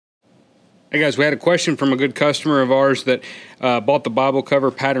Hey guys, we had a question from a good customer of ours that bought the Bible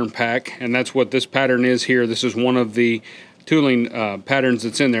cover pattern pack, and that's what this pattern is here. This is one of the tooling patterns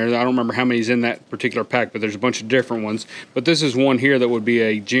that's in there. I don't remember how many's in that particular pack, but there's a bunch of different ones. But this is one here that would be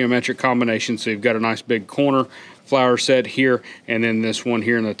a geometric combination. So you've got a nice big corner flower set here, and then this one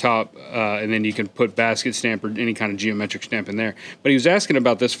here in the top, and then you can put basket stamp or any kind of geometric stamp in there. But he was asking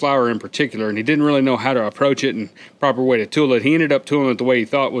about this flower in particular, and he didn't really know how to approach it and proper way to tool it. He ended up tooling it the way he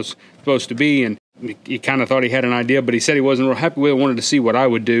thought was supposed to be, and he kind of thought he had an idea, but he said he wasn't real happy with it, wanted to see what I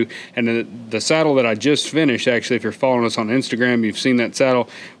would do. And the saddle that I just finished, actually, if you're following us on Instagram, you've seen that saddle.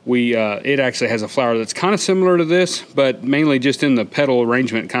 It actually has a flower that's kind of similar to this, but mainly just in the petal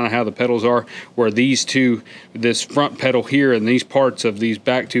arrangement, kind of how the petals are, where these two, this front petal here and these parts of these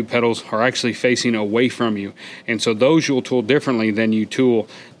back two petals are actually facing away from you. And so those you'll tool differently than you tool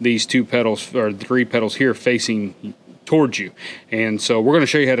these two petals, or three petals here facing towards you. And so we're going to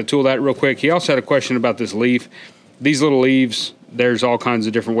show you how to tool that real quick. He also had a question about this leaf. These little leaves, there's all kinds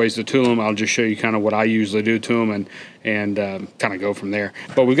of different ways to tool them. I'll just show you kind of what I usually do to them and kind of go from there.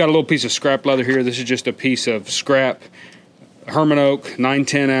 But we've got a little piece of scrap leather here. This is just a piece of scrap Hermann Oak,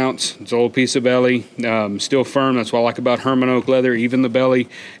 9/10 ounce. It's a little piece of belly, still firm. That's what I like about Hermann Oak leather. Even the belly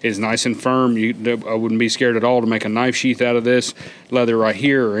is nice and firm. I wouldn't be scared at all to make a knife sheath out of this leather right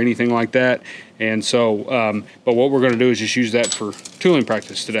here or anything like that. And so, but what we're going to do is just use that for tooling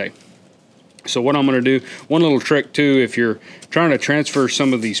practice today. So what I'm going to do, one little trick too, if you're trying to transfer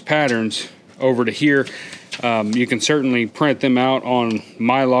some of these patterns over to here, you can certainly print them out on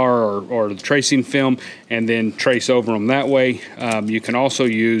Mylar or the tracing film and then trace over them that way. You can also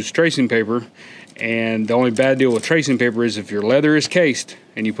use tracing paper, and the only bad deal with tracing paper is if your leather is cased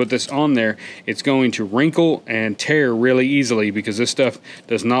and you put this on there, it's going to wrinkle and tear really easily because this stuff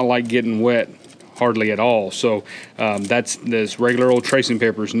does not like getting wet hardly at all. So this regular old tracing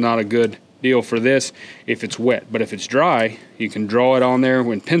paper is not a good deal for this if it's wet. But if it's dry, you can draw it on there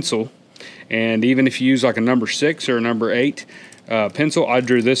with pencil. And even if you use like a number 6 or a number 8 pencil, I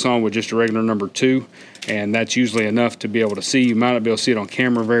drew this on with just a regular number 2, and that's usually enough to be able to see. You might not be able to see it on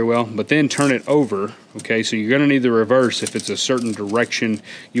camera very well, but then turn it over. Okay, so you're going to need the reverse if it's a certain direction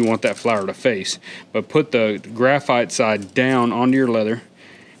you want that flower to face. But put the graphite side down onto your leather,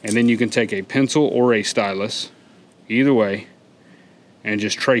 and then you can take a pencil or a stylus, either way, and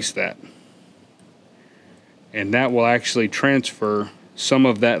just trace that. And that will actually transfer some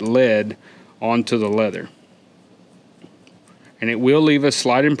of that lead onto the leather. And it will leave a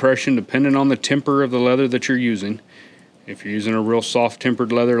slight impression depending on the temper of the leather that you're using. If you're using a real soft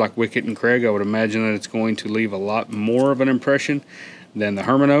tempered leather like Wickett and Craig, I would imagine that it's going to leave a lot more of an impression than the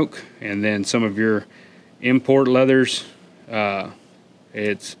Hermann Oak. And then some of your import leathers,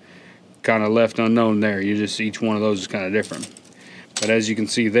 it's kind of left unknown there. Each one of those is kind of different. But as you can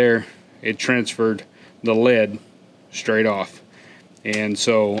see there, it transferred the lead straight off. And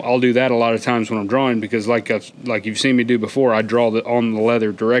so I'll do that a lot of times when I'm drawing, because like you've seen me do before, I draw on the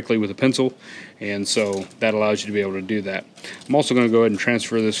leather directly with a pencil, and so that allows you to be able to do that. I'm also going to go ahead and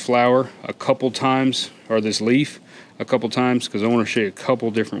transfer this flower a couple times, or this leaf a couple times, because I want to show you a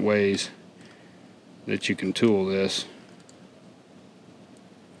couple different ways that you can tool this.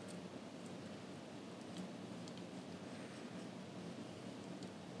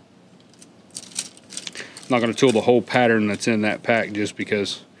 I'm not going to tool the whole pattern that's in that pack just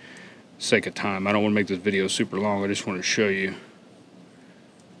because sake of time. I don't want to make this video super long. I just want to show you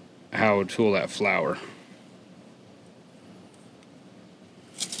how I would tool that flower.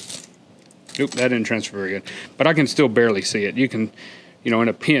 Oop, that didn't transfer very good. But I can still barely see it. You can, in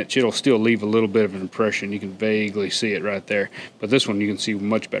a pinch, it'll still leave a little bit of an impression. You can vaguely see it right there. But this one you can see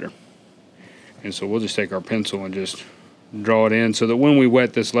much better. And so we'll just take our pencil and just draw it in so that when we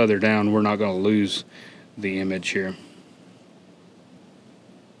wet this leather down, we're not going to lose the image here.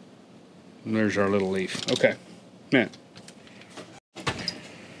 And there's our little leaf. Okay, yeah.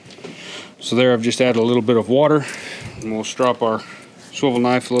 So there I've just added a little bit of water, and we'll strop our swivel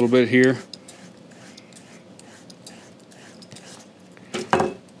knife a little bit here.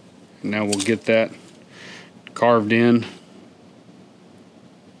 And now we'll get that carved in.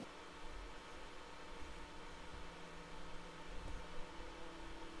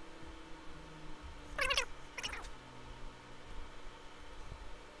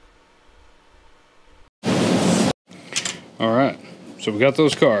 Alright, so we got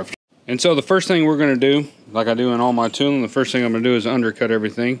those carved. And so the first thing we're going to do, like I do in all my tooling, the first thing I'm going to do is undercut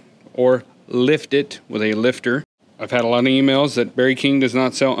everything, or lift it with a lifter. I've had a lot of emails that Barry King does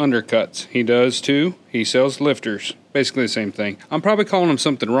not sell undercuts. He does too. He sells lifters. Basically the same thing. I'm probably calling him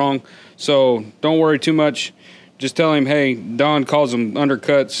something wrong, so don't worry too much. just tell him, hey, Don calls them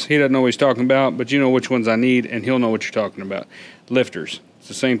undercuts. He doesn't know what he's talking about, but you know which ones I need, and he'll know what you're talking about. Lifters, it's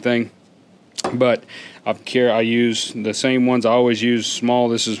the same thing, but I use the same ones. I always use small.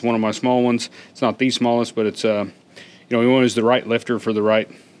 This is one of my small ones. It's not the smallest, but it's you know, we want to use the right lifter for the right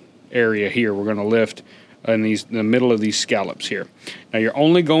area here. We're going to lift in the middle of these scallops here. Now you're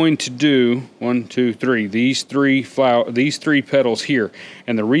only going to do 1, 2, 3. These three petals here,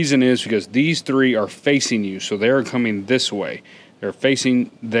 and the reason is because these three are facing you, so they're coming this way. They're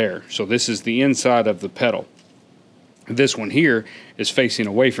facing there. So this is the inside of the petal. This one here is facing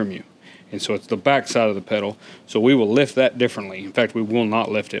away from you, and so it's the back side of the petal. So we will lift that differently. In fact, we will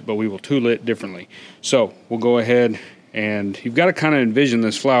not lift it, but we will tool it differently. So we'll go ahead, and you've got to kind of envision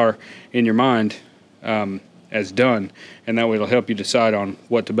this flower in your mind as done, and that way it'll help you decide on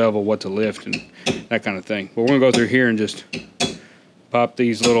what to bevel, what to lift, and that kind of thing. But we're going to go through here and just pop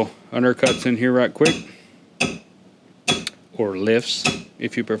these little undercuts in here right quick, or lifts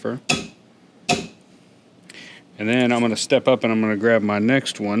if you prefer. And then I'm going to step up and I'm going to grab my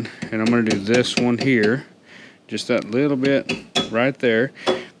next one, and I'm going to do this one here, just that little bit right there,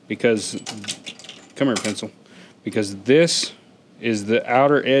 because, come here pencil, because this is the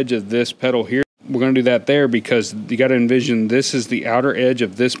outer edge of this petal here. We're going to do that there because you got to envision this is the outer edge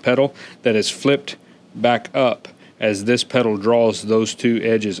of this petal that is flipped back up as this petal draws those two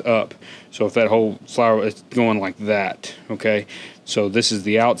edges up. So if that whole flower is going like that, okay, so this is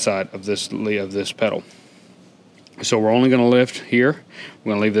the outside of this petal. So we're only going to lift here.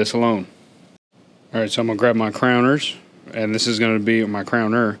 We're going to leave this alone. All right, so I'm going to grab my crowners, and this is going to be my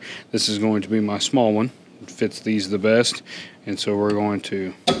crowner. This is going to be my small one. It fits these the best, and so we're going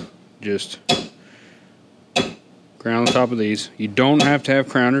to just crown the top of these. You don't have to have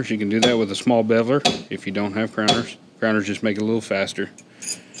crowners. You can do that with a small beveler if you don't have crowners. Crowners just make it a little faster.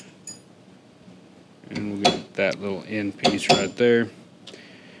 And we'll get that little end piece right there.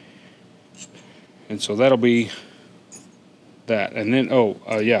 And so that'll be that. And then,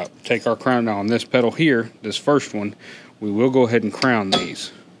 yeah, take our crown now on this petal here, this first one, we will go ahead and crown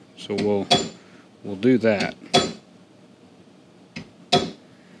these. So we'll do that.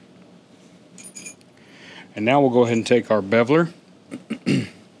 And now we'll go ahead and take our beveler.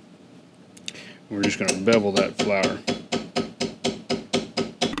 We're just going to bevel that flower.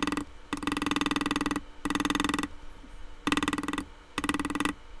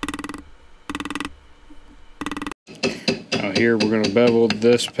 Now here we're going to bevel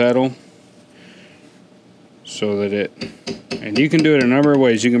this petal so that and you can do it a number of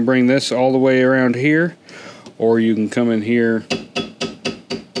ways. You can bring this all the way around here, or you can come in here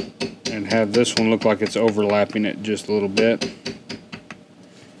and have this one look like it's overlapping it just a little bit.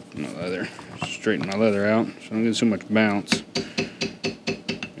 My leather, straighten my leather out so I don't get so much bounce.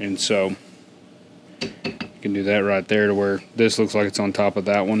 And so you can do that right there to where this looks like it's on top of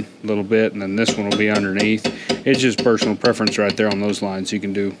that one a little bit, and then this one will be underneath. It's just personal preference right there on those lines. You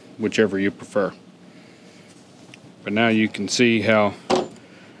can do whichever you prefer. But now you can see how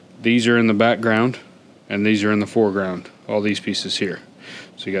these are in the background and these are in the foreground, all these pieces here.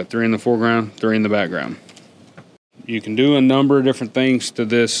 So you got 3 in the foreground, 3 in the background. You can do a number of different things to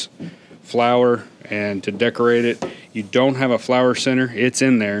this flower and to decorate it. You don't have a flower center. It's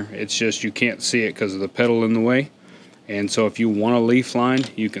in there. It's just you can't see it because of the petal in the way. And so if you want a leaf line,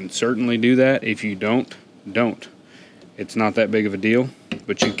 you can certainly do that. If you don't. It's not that big of a deal.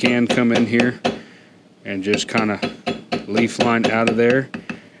 But you can come in here and just kind of leaf line out of there,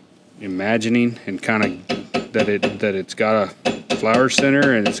 imagining and kind of that it's got a flower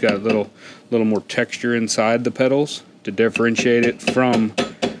center and it's got a little more texture inside the petals to differentiate it from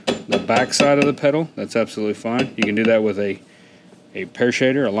the back side of the petal. That's absolutely fine. You can do that with a pear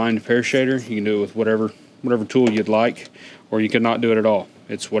shader, a lined pear shader. You can do it with whatever tool you'd like, or you could not do it at all.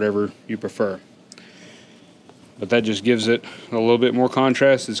 It's whatever you prefer. But that just gives it a little bit more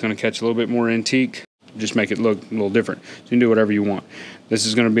contrast. It's going to catch a little bit more antique. Just make it look a little different. So you can do whatever you want. This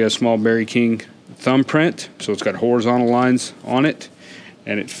is going to be a small Berry King thumbprint, so it's got horizontal lines on it,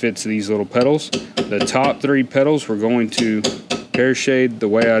 and it fits these little petals. The top 3 petals we're going to pear shade the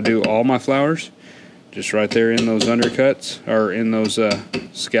way I do all my flowers, just right there in those undercuts, or in those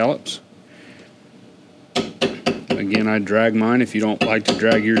scallops. Again, I drag mine. If you don't like to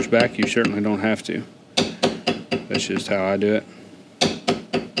drag yours back, you certainly don't have to. That's just how I do it.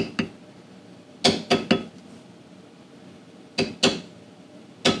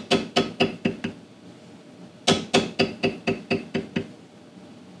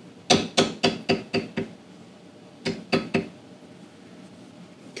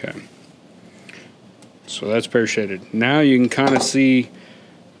 So that's pear shaded. Now you can kind of see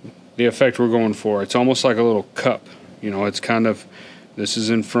the effect we're going for. It's almost like a little cup. You know, it's kind of, this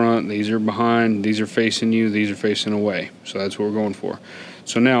is in front, these are behind, these are facing you, these are facing away. So that's what we're going for.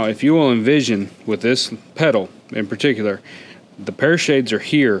 So now, if you will envision with this pedal in particular, the pear shades are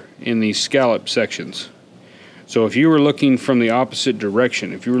here in these scallop sections. So if you were looking from the opposite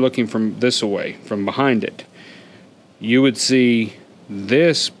direction, if you were looking from this away, from behind it, you would see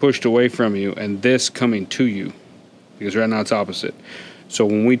this pushed away from you and this coming to you, because right now it's opposite. So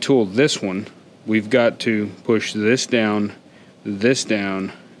when we tool this one, we've got to push this down, and this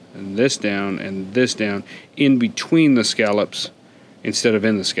down, and this down in between the scallops instead of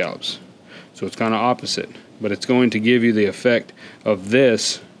in the scallops. So it's kind of opposite, but it's going to give you the effect of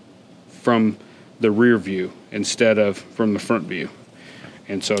this from the rear view instead of from the front view.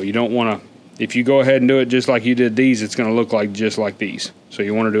 And so you don't want to, if you go ahead and do it just like you did these, it's going to look like just like these. So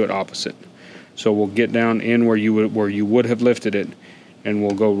you want to do it opposite. So we'll get down in where you would have lifted it, and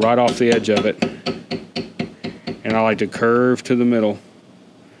we'll go right off the edge of it. And I like to curve to the middle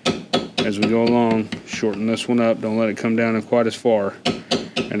as we go along. Shorten this one up, don't let it come down quite as far,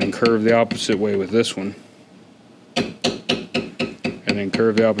 and then curve the opposite way with this one, and then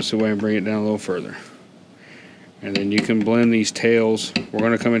curve the opposite way and bring it down a little further. And then you can blend these tails. We're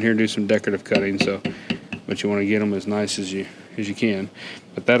going to come in here and do some decorative cutting, but you want to get them as nice as you can.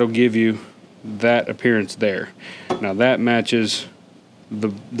 But that'll give you that appearance there. Now that matches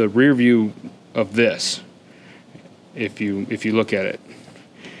the rear view of this, if you look at it.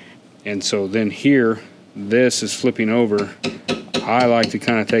 And so then here, this is flipping over. I like to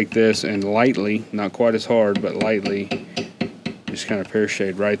kind of take this and lightly, not quite as hard, but lightly, just kind of pear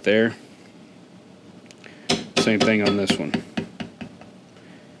shade right there. Same thing on this one.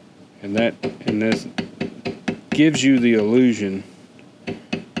 And this gives you the illusion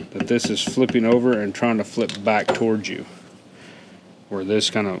that this is flipping over and trying to flip back towards you. Where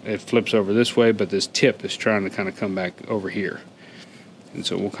this it flips over this way, but this tip is trying to kind of come back over here. And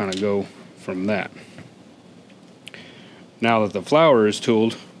so we'll kind of go from that. Now that the flower is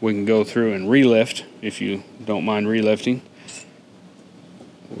tooled, we can go through and relift, if you don't mind relifting.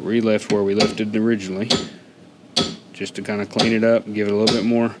 We'll relift where we lifted originally, just to kind of clean it up and give it a little bit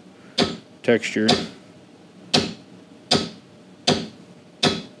more texture.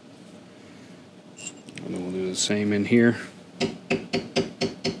 And then we'll do the same in here.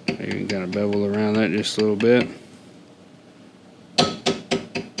 Maybe you can kind of bevel around that just a little bit.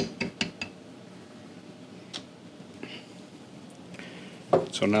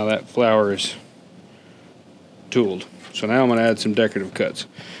 So now that flower is tooled. So now I'm going to add some decorative cuts.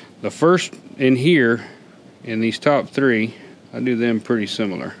 The first in here, in these top three, I do them pretty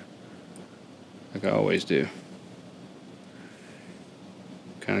similar, like I always do.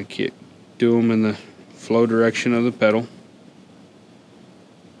 Kind of do them in the flow direction of the pedal.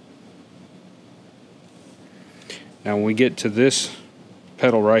 Now when we get to this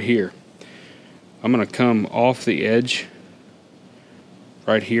pedal right here, I'm going to come off the edge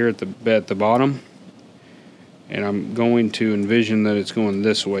right here at the bottom, and I'm going to envision that it's going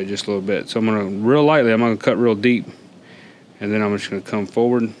this way just a little bit. So I'm going to, real lightly, I'm going to cut real deep, and then I'm just going to come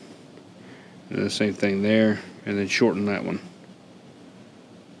forward, and the same thing there, and then shorten that one.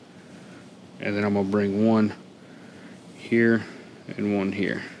 And then I'm going to bring one here and one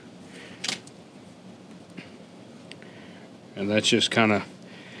here. And that's just kind of,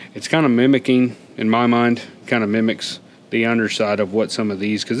 it's kind of mimicking, in my mind, kind of mimics the underside of what some of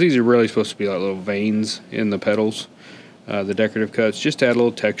these, because these are really supposed to be like little veins in the pedals, the decorative cuts, just to add a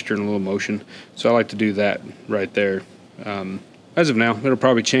little texture and a little motion. So I like to do that right there. As of now, it'll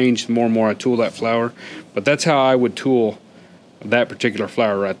probably change the more and more I tool that flower, but that's how I would tool that particular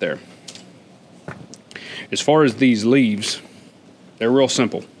flower right there. As far as these leaves, they're real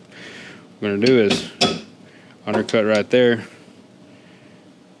simple. What we're going to do is undercut right there,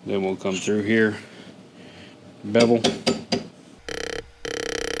 then we'll come through here, bevel,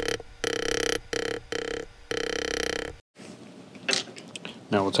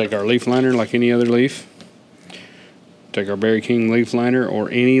 now we'll take our leaf liner like any other leaf. Take our Berry King leaf liner, or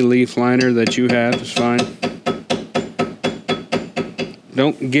any leaf liner that you have is fine.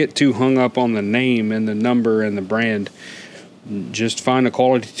 Don't get too hung up on the name and the number and the brand. Just find a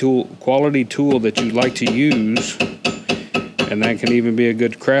quality tool that you like to use, and that can even be a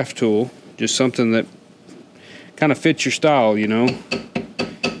good craft tool. Just something that kind of fits your style, you know,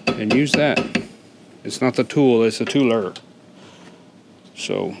 and use that. It's not the tool, it's the tooler.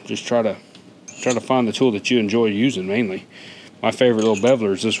 So just try to find the tool that you enjoy using mainly. My favorite little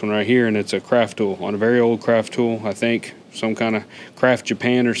beveler is this one right here, and it's a craft tool, on a very old craft tool, I think, some kind of Craft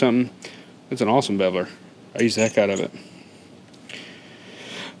Japan or something. It's an awesome beveler. I use the heck out of it.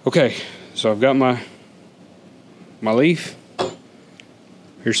 Okay, so I've got my leaf.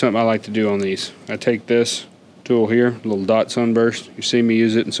 Here's something I like to do on these. I take this tool here, little dot sunburst. You see me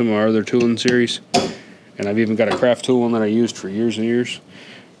use it in some of our other tooling series. And I've even got a craft tool one that I used for years and years.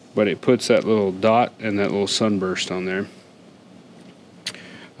 But it puts that little dot and that little sunburst on there.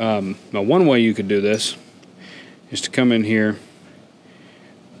 Now one way you could do this is to come in here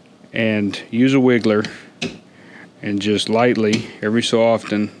and use a wiggler and just lightly, every so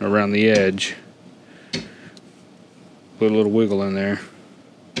often around the edge, put a little wiggle in there.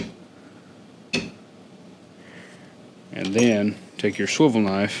 And then take your swivel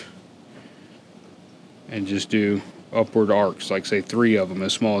knife and just do upward arcs, like say 3 of them,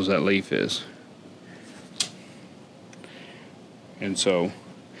 as small as that leaf is. And so you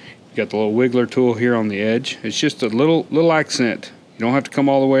got the little wiggler tool here on the edge. It's just a little accent. You don't have to come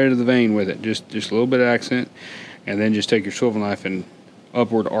all the way to the vein with it. Just a little bit of accent, and then just take your swivel knife and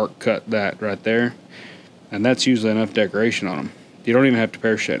upward arc cut that right there. And that's usually enough decoration on them. You don't even have to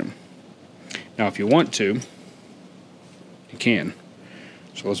pear-shade them. Now, if you want to, you can.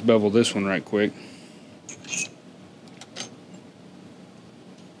 So let's bevel this one right quick.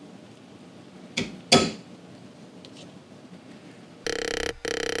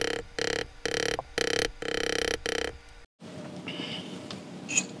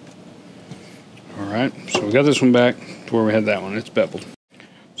 Alright, so we got this one back to where we had that one. It's beveled.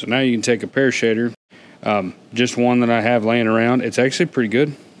 So now you can take a pear shader, just one that I have laying around. It's actually pretty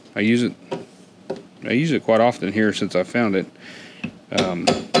good. I use it quite often here since I found it.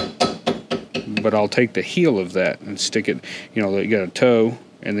 But I'll take the heel of that and stick it, you know, you got a toe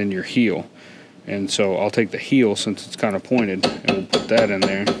and then your heel. And so I'll take the heel since it's kind of pointed and we'll put that in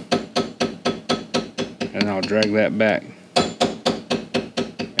there. And I'll drag that back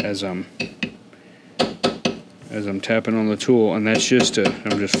as I'm tapping on the tool, and that's just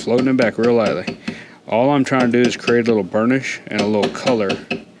I'm just floating it back real lightly. All I'm trying to do is create a little burnish and a little color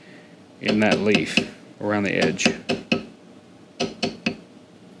in that leaf around the edge.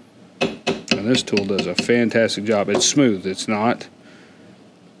 And this tool does a fantastic job. It's smooth. It's not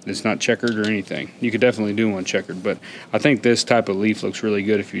checkered or anything. You could definitely do one checkered, but I think this type of leaf looks really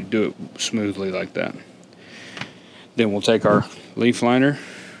good if you do it smoothly like that. Then we'll take our leaf liner.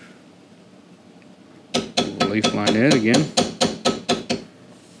 Leaf line it again.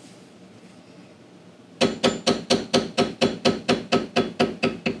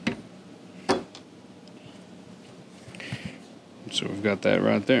 So we've got that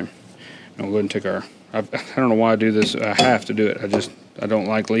right there. And we'll go ahead and take our, I don't know why I do this, I have to do it. I don't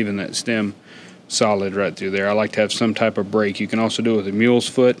like leaving that stem solid right through there. I like to have some type of break. You can also do it with a mule's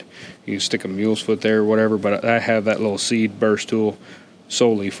foot. You can stick a mule's foot there or whatever, but I have that little seed burst tool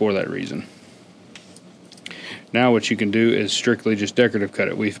solely for that reason. Now what you can do is strictly just decorative cut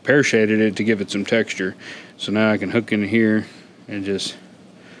it. We've pear shaded it to give it some texture. So now I can hook in here and just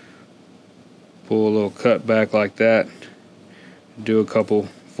pull a little cut back like that. Do a couple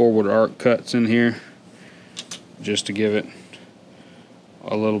forward arc cuts in here just to give it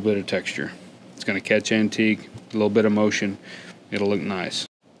a little bit of texture. It's going to catch antique, a little bit of motion. It'll look nice.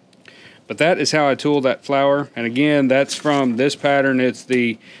 But that is how I tool that flower. And again, that's from this pattern.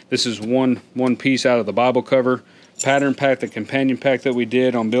 This is one piece out of the Bible cover pattern pack, the companion pack that we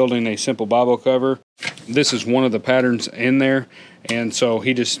did on building a simple Bible cover. This is one of the patterns in there. And so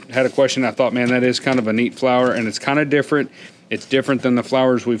he just had a question. I thought, man, that is kind of a neat flower, and it's kind of different. It's different than the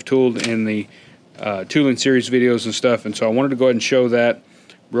flowers we've tooled in the tooling series videos and stuff. And so I wanted to go ahead and show that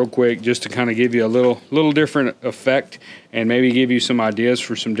real quick, just to kind of give you a little different effect and maybe give you some ideas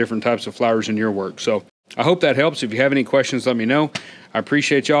for some different types of flowers in your work. So I hope that helps. If you have any questions, let me know. I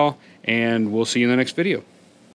appreciate y'all, and we'll see you in the next video.